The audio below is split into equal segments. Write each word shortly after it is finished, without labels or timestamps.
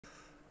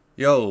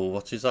Yo,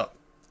 what is up?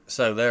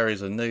 So there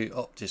is a new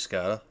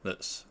OptiScaler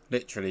that's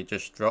literally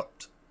just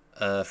dropped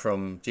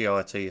from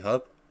GIT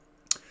Hub.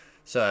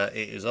 So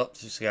it is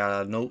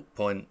OptiScaler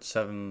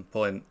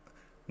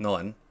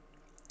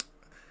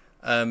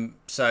 0.7.9.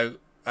 So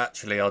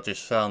actually I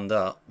just found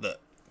out that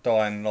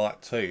Dying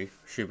Light 2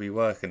 should be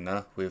working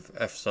now with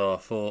FSR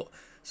 4.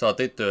 So I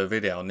did do a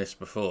video on this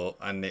before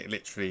and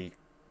it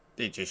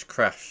just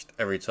crashed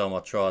every time I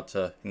tried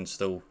to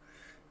install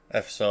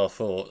FSR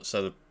 4.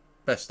 So the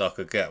best I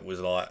could get was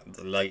like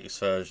the latest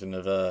version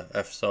of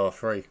FSR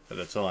 3 at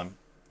the time.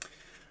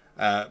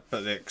 But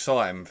the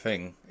exciting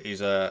thing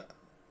is I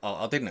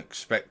didn't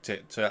expect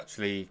it to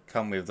actually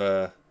come with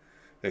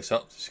this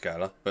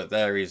OptiScaler, but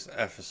there is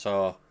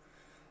FSR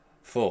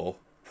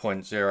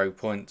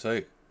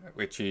 4.0.2,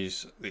 which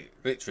is it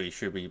literally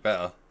should be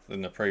better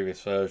than the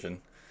previous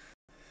version.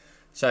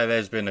 So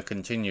there's been a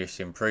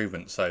continuous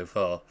improvement so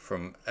far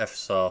from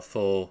FSR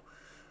 4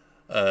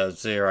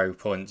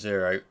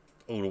 0.0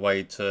 all the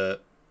way to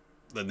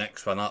the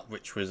next one up,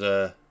 which was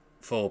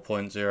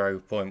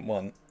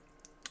 4.0.1.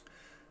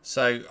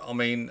 So I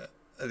mean,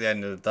 at the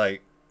end of the day,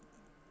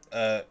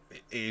 it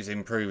is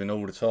improving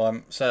all the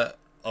time. So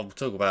I'll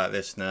talk about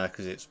this now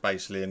because it's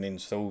basically an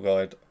install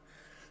guide.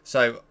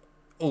 So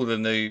all the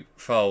new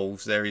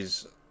files, there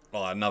is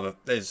like I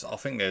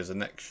think there's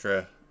an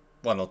extra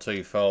 1 or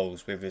 2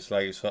 files with this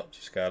latest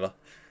OptiScaler.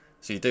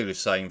 So you do the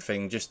same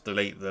thing, just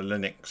delete the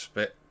Linux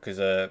bit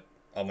because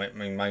I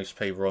mean, most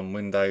people are on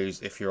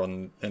Windows. If you're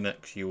on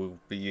Linux, you will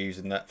be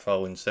using that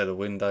file instead of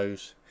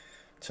Windows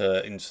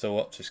to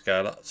install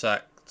OptiScaler. So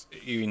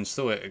you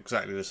install it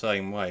exactly the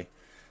same way.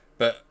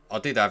 But I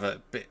did have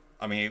a bit,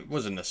 I mean, it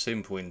wasn't a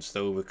simple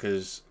install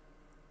because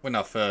when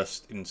I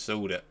first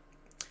installed it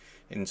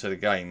into the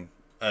game,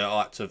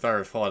 I had to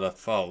verify the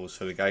files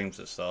for the game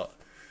to start.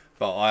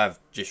 But I have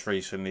just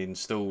recently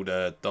installed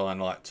Dying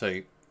Light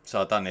 2,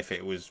 so I don't know if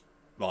it was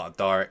like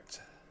a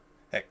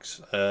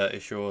DirectX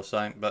issue or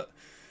something, but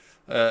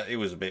it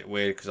was a bit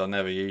weird because I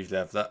never usually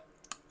have that.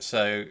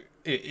 So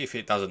if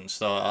it doesn't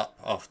start up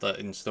after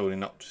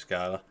installing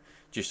OptiScaler,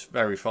 just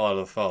verify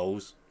the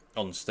files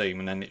on Steam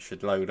and then it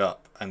should load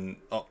up and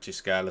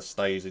OptiScaler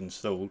stays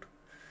installed.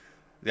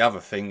 The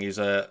other thing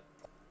is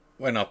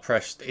when I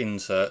pressed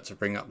insert to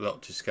bring up the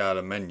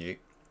OptiScaler menu,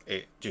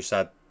 it just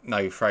had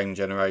no frame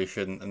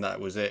generation and that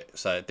was it.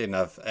 So it didn't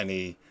have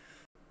any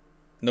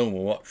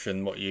normal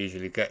option what you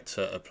usually get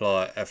to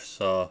apply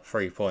FSR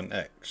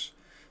 3.x.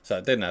 So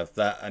I didn't have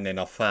that, and then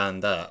I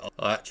found out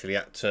I actually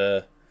had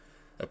to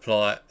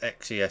apply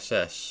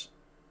XESS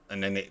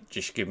and then it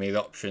just gave me the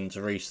option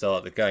to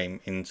restart the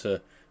game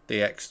into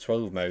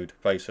DX12 mode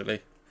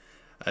basically.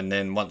 And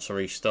then once I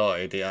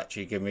restarted, it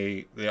actually gave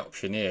me the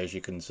option here, as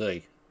you can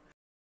see.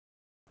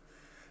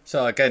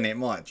 So again, it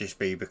might just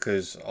be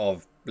because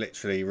I've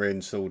literally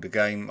reinstalled the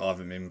game, I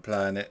haven't been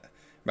playing it.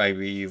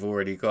 Maybe you've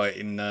already got it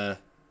in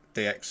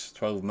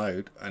DX12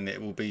 mode and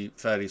it will be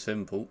fairly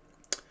simple.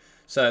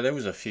 So there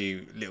was a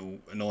few little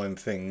annoying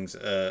things.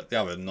 The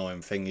other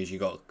annoying thing is you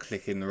got to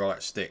click in the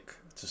right stick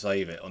to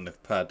save it on the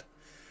pad.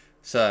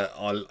 So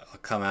I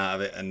come out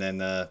of it and then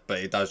but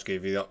it does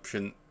give you the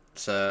option.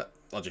 So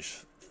I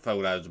just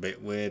felt that was a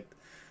bit weird.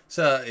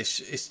 So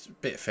it's a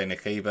bit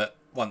finicky, but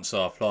once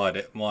I applied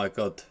it, my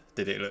god,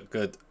 did it look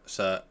good.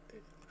 So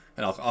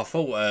and I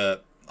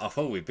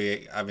thought we'd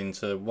be having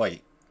to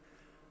wait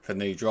for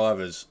new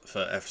drivers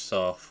for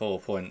FSR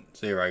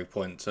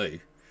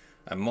 4.0.2,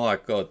 and my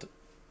god,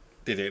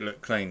 did it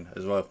look clean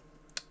as well.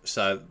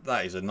 So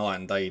that is a night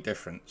and day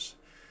difference.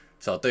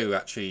 So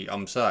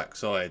I'm so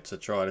excited to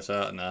try this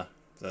out now,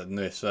 the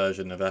newest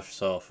version of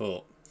FSR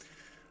 4.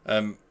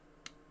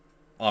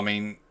 I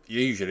mean,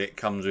 usually it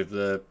comes with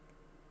the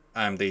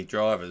AMD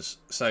drivers,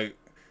 so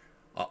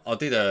I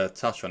did a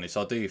touch on this.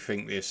 I do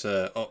think this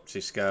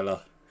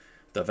OptiScaler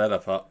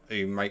developer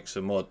who makes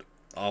a mod,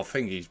 I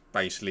think he's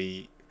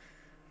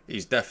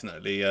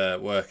definitely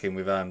working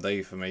with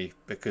AMD for me,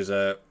 because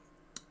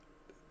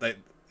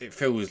it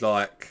feels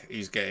like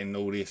he's getting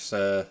all this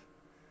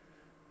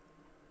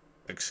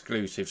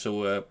exclusive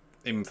sort of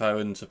info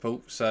and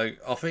support. So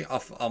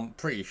I'm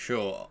pretty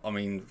sure, I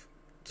mean,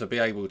 to be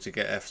able to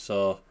get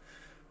FSR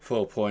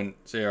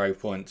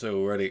 4.0.2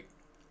 already,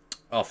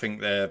 I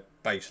think they're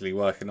basically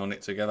working on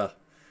it together,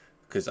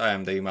 because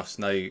AMD must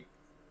know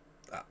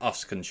that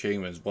us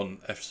consumers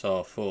want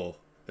FSR 4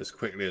 as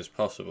quickly as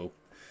possible.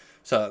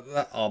 So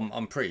that,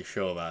 I'm pretty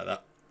sure about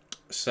that.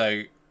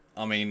 So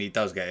I mean, he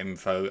does get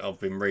info. I've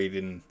been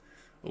reading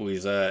all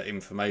his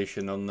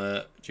information on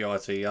the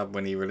GIT Hub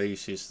when he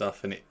releases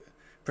stuff, and it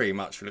pretty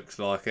much looks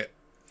like it.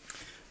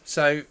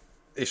 So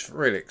it's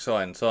really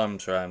exciting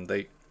times for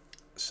AMD.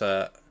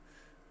 So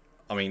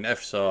I mean,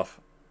 FSR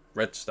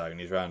Redstone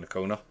is around the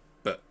corner,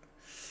 but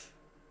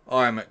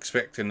I am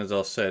expecting, as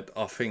I said,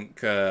 I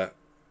think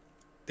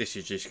this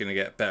is just going to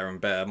get better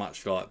and better,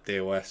 much like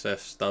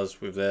DLSS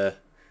does with their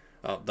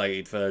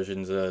updated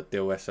versions of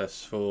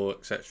DLSS 4,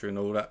 etc. and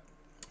all that.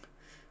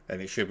 And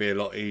it should be a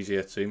lot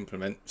easier to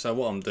implement. So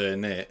what I'm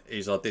doing here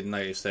is, I did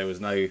notice there was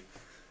no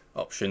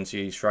option to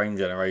use frame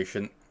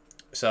generation.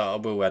 So I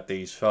will add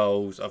these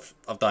files.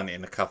 I've done it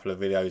in a couple of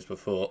videos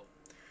before.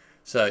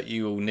 So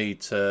you will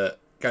need to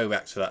go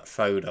back to that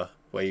folder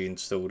where you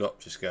installed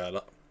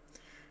OptiScaler,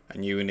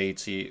 and you will need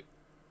to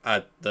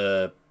add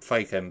the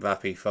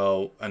Fakenvapi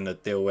file and the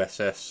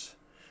DLSS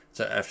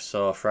to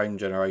FSR frame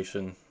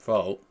generation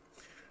file,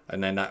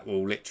 and then that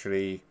will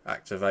literally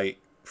activate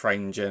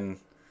frame gen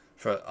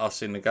for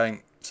us in the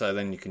game, so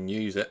then you can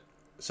use it.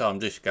 So I'm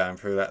just going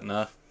through that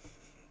now.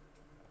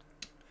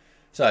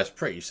 So it's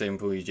pretty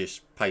simple. You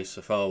just paste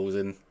the files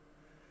in.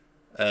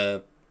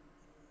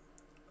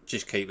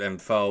 Just keep them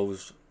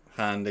files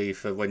handy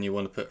for when you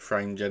want to put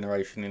frame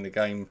generation in the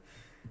game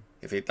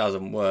if it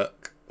doesn't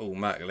work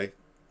automatically.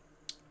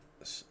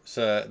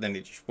 So then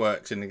it just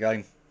works in the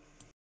game.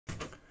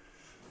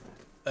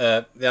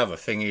 The other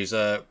thing is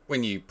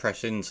when you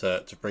press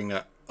insert to bring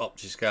that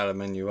OptiScaler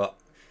menu up,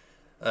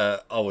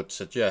 I would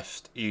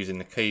suggest using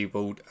the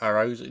keyboard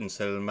arrows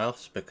instead of the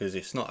mouse, because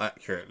it's not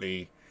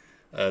accurately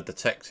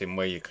detecting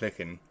where you're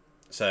clicking.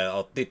 So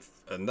I did,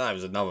 and that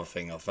was another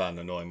thing I found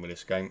annoying with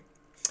this game.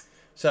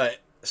 So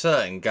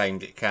certain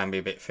games it can be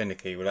a bit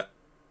finicky with it.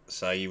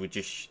 So you would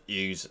just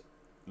use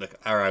the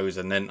arrows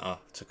and enter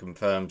to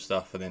confirm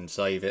stuff, and then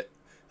save it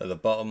at the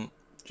bottom,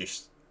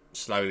 just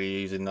slowly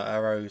using the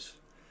arrows.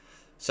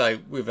 So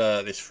with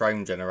this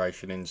frame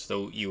generation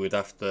install, you would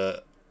have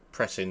to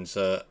press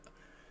insert,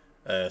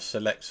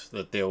 select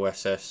the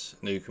DLSS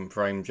Nukem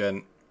frame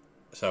gen.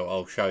 So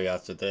I'll show you how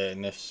to do it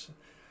in this.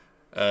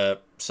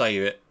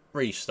 Save it,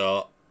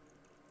 restart,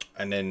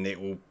 and then it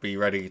will be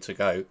ready to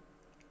go.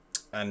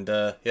 And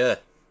yeah,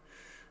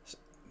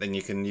 then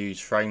you can use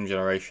frame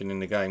generation in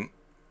the game.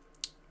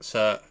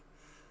 So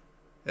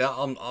yeah,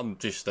 I'm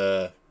just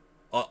I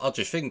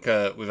just think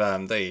with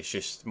AMD it's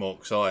just more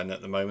exciting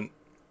at the moment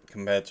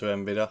compared to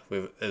NVIDIA.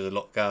 There's a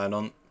lot going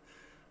on.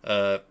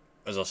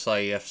 As I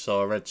say,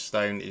 FSR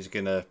Redstone is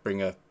gonna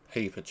bring a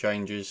heap of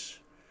changes,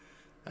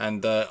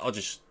 and I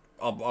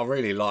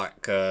really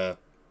like.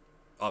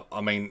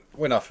 I mean,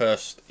 when I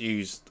first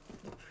used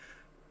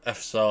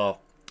FSR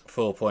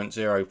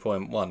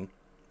 4.0.1,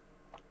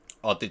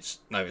 I did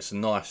notice a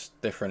nice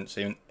difference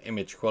in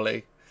image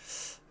quality,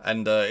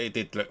 and it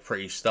did look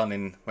pretty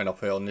stunning when I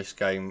put it on this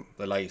game,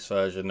 the latest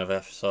version of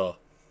FSR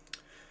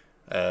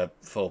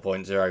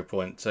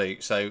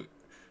 4.0.2. So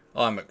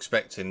I'm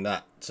expecting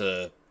that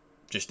to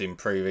just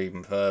improve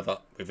even further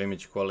with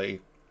image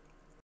quality.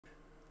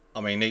 I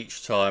mean,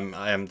 each time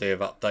AMD have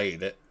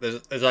updated it,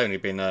 there's only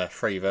been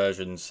 3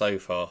 versions so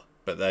far,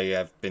 but they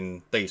have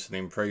been decent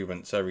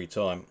improvements every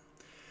time.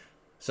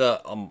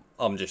 So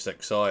I'm just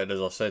excited, as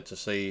I said, to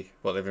see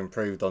what they've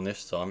improved on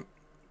this time.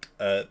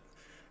 As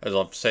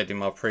I've said in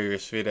my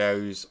previous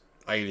videos,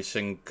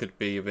 aliasing could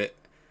be a bit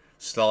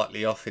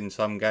slightly off in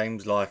some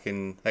games, like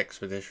in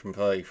Expedition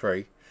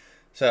 33.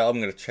 So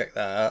I'm going to check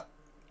that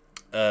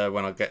out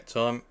when I get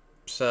time.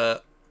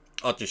 So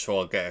I just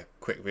thought I'd get a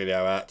quick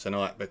video out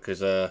tonight,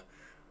 because I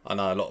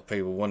know a lot of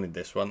people wanted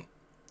this one,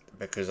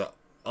 because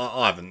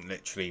I haven't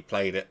literally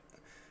played it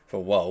for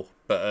a while,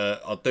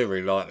 but I do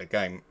really like the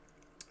game,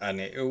 and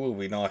it will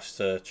be nice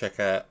to check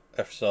out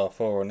FSR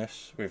 4 on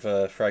this with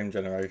frame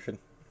generation,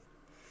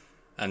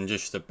 and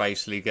just to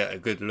basically get a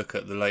good look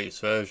at the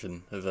latest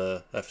version of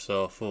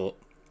FSR 4.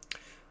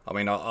 I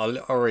mean,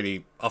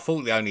 I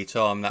thought the only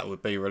time that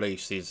would be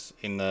released is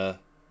in by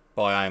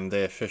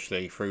AMD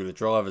officially through the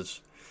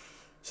drivers.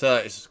 So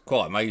it's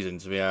quite amazing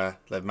to be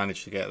they've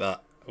managed to get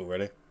that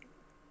already.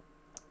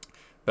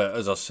 But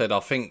as I said, I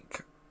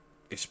think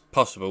it's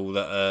possible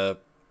that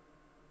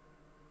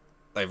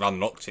they've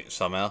unlocked it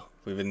somehow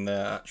within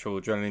their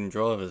actual Adrenaline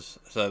drivers.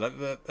 So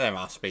they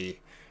must be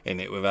in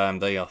it with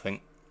AMD, I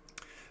think.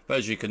 But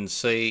as you can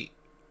see,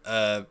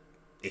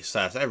 it's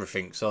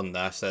everything's on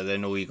there. So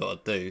then all you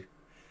got to do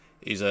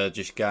is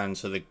just go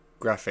into the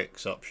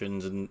graphics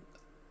options and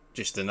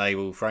just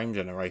enable frame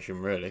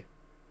generation, really.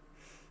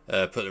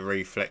 Put the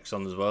reflex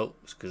on as well,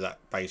 because that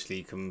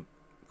basically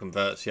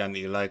converts the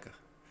anti-lag,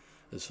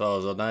 as far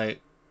as I know.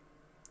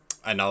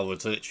 And I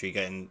was literally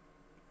getting,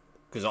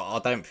 because I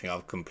don't think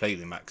I've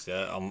completely maxed it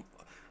out.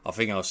 I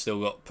think I've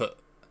still got to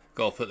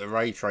put the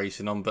ray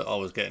tracing on, but I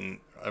was getting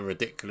a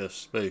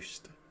ridiculous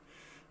boost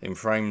in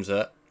frames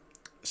there.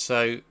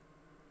 So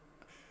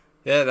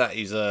yeah, that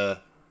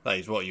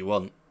is what you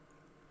want.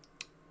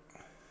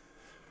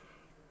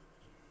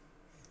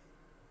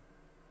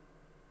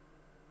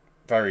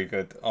 Very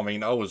good. I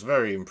mean, I was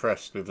very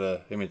impressed with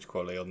the image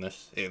quality on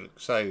this. It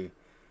looked so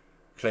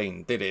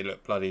clean. Did it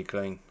look bloody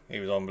clean? It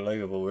was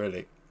unbelievable,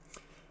 really.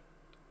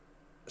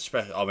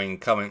 I mean,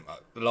 the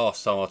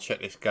last time I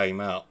checked this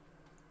game out,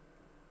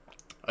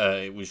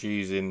 it was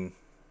using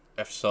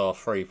FSR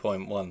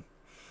 3.1,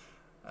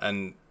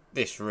 and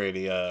this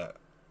really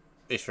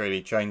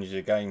changes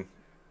the game.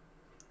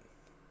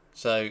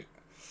 So,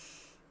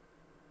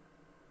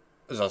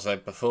 as I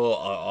said before,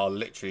 I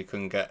literally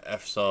couldn't get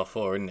FSR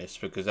 4 in this,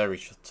 because every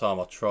time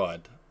I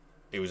tried,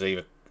 it was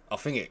either, I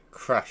think it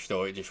crashed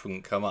or it just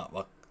wouldn't come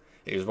up.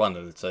 It was one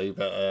of the two,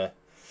 but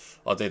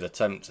I did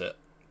attempt it.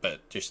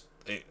 But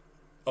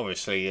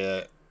obviously,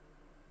 the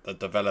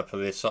developer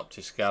of this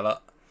OptiScaler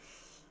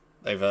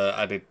they've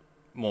added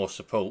more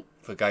support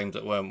for games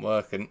that weren't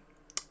working.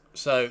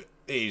 So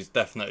it is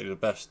definitely the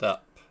best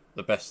app,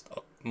 the best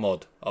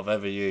mod I've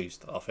ever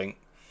used, I think,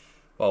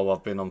 while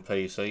I've been on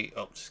PC,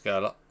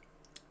 OptiScaler.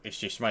 It's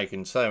just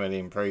making so many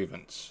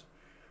improvements.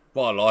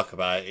 What I like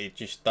about it, it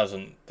just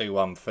doesn't do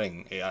one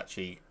thing. It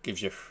actually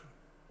gives you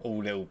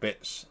all little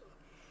bits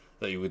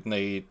that you would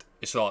need.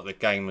 It's like the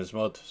gamer's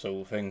mod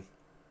sort of thing.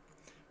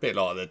 Bit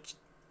like the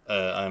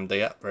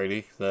AMD app,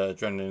 really, the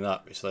Adrenaline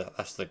app.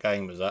 That's the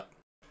gamer's app.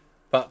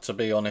 But to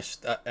be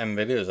honest,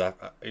 Nvidia's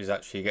app is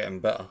actually getting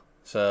better.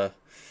 So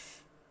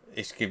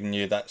it's giving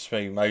you that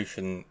smooth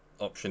motion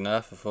option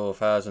there for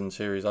 4000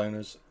 series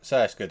owners.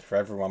 So it's good for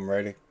everyone,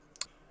 really.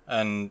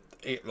 And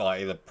it,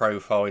 like the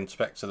profile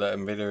inspector that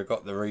Nvidia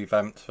got, the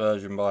revamped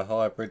version by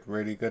Hybrid,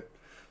 really good.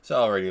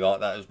 So I really like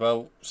that as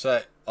well.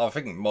 So I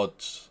think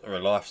mods are a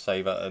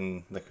lifesaver,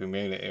 and the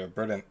community are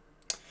brilliant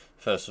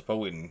for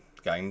supporting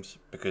games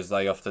because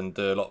they often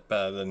do a lot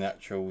better than the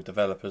actual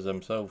developers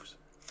themselves.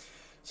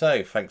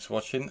 So thanks for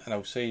watching, and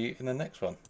I'll see you in the next one.